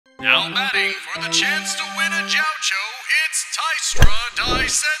Now batting for the chance to win a Jiaoqiu, it's Taistra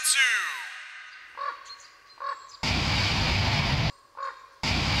Daisetsu.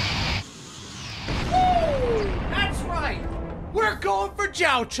 That's right! We're going for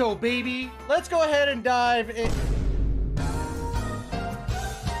Jiaoqiu, baby! Let's go ahead and dive in.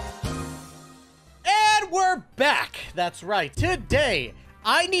 And we're back! That's right. Today,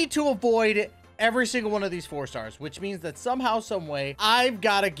 I need to avoid every single one of these 4 stars, which means that somehow, some way, I've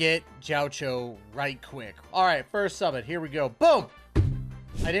got to get Jiaoqiu right quick. All right, first summon. Here we go. Boom!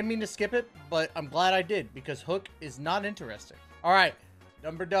 I didn't mean to skip it, but I'm glad I did because Hook is not interesting. All right,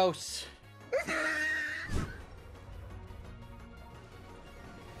 number dose.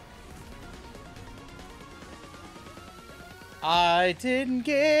 I didn't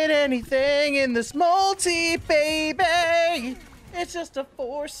get anything in this multi, baby. It's just a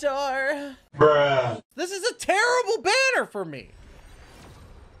 4-star. Bruh. This is a terrible banner for me.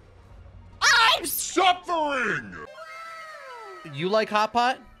 I'm suffering. You like Hot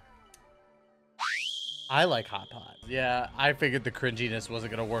Pot? I like Hot Pot. Yeah, I figured the cringiness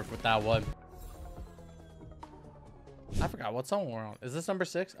wasn't gonna work with that one. I forgot what song we're on. Is this number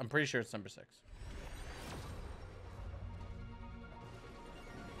 6? I'm pretty sure it's number 6.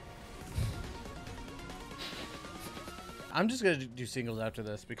 I'm just gonna do singles after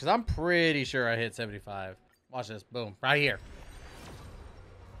this because I'm pretty sure I hit 75. Watch this. Boom. Right here.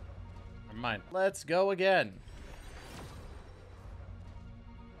 Never mind. Let's go again.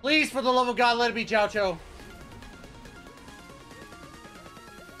 Please, for the love of God, let it be Jiaoqiu.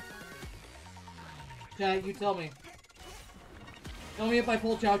 Chat, you tell me. Tell me if I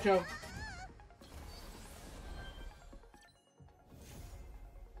pull Jiaoqiu.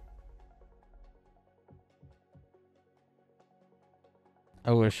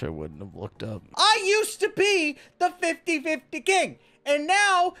 I wish I wouldn't have looked up. I used to be the 50-50 king, and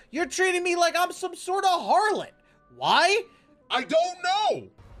now you're treating me like I'm some sort of harlot. Why? I don't know.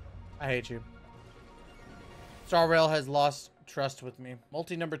 I hate you. Star Rail has lost trust with me.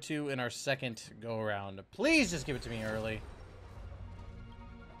 Multi number 2 in our second go around. Please just give it to me early.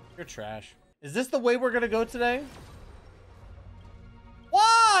 You're trash. Is this the way we're gonna go today?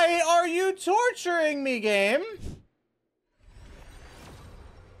 Why are you torturing me, game?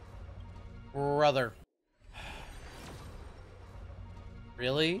 Brother.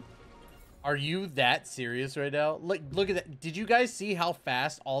 Really? Are you that serious right now? Look at that. Did you guys see how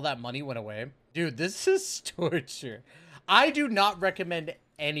fast all that money went away? Dude, this is torture. I do not recommend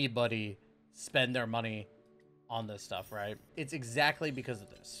anybody spend their money on this stuff, right? It's exactly because of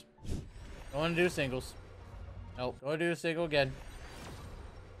this. Don't want to do singles. Nope. Don't want to do a single again.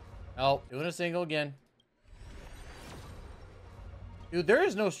 Nope. Doing a single again. Dude, there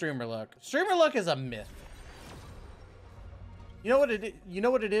is no streamer luck. Streamer luck is a myth. You know what it is? You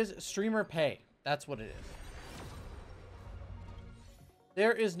know what it is? Streamer pay. That's what it is.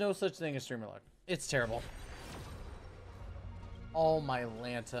 There is no such thing as streamer luck. It's terrible. Oh my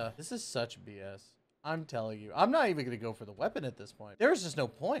Lanta. This is such BS. I'm telling you. I'm not even going to go for the weapon at this point. There's just no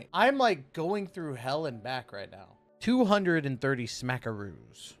point. I'm like going through hell and back right now. 230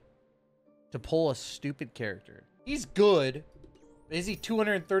 smackaroos to pull a stupid character. He's good. Is he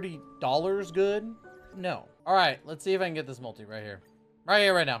 $230 good? No. All right, let's see if I can get this multi right here. Right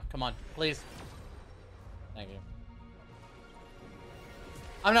here, right now. Come on, please. Thank you.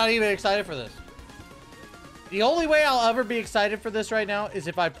 I'm not even excited for this. The only way I'll ever be excited for this right now is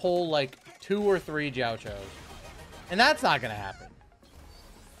if I pull like 2 or 3 Jiaoqius. And that's not going to happen.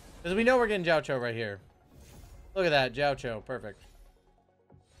 Because we know we're getting Jiaoqiu right here. Look at that, Jiaoqiu. Perfect.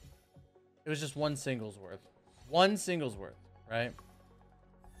 It was just 1 singles worth. 1 singles worth. Right?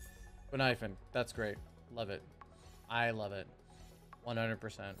 Knifen. That's great. Love it. I love it.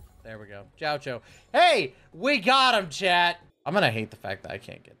 100%. There we go. Jiaoqiu. Hey! We got him, chat! I'm gonna hate the fact that I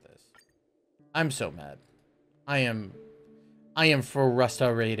can't get this. I'm so mad. I am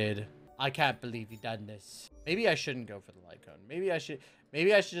frustrated. I can't believe you done this. Maybe I shouldn't go for the Lycaon. Maybe I should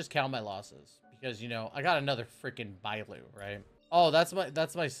just count my losses. Because, you know, I got another freaking Bailu, right? Oh, that's my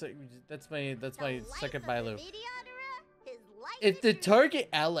second Bailu. If the target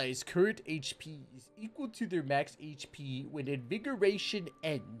ally's current HP is equal to their max HP when Invigoration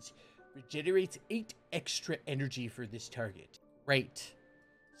ends, regenerates 8 extra energy for this target. Great.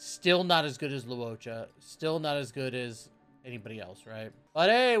 Still not as good as Luocha. Still not as good as anybody else, right?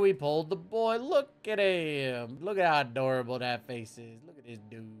 But hey, we pulled the boy. Look at him. Look at how adorable that face is. Look at this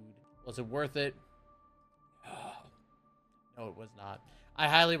dude. Was it worth it? No, it was not. I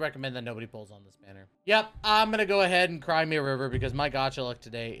highly recommend that nobody pulls on this banner. Yep, I'm going to go ahead and cry me a river because my gacha luck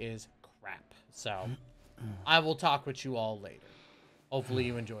today is crap. So, I will talk with you all later. Hopefully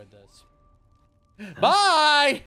you enjoyed this. Bye!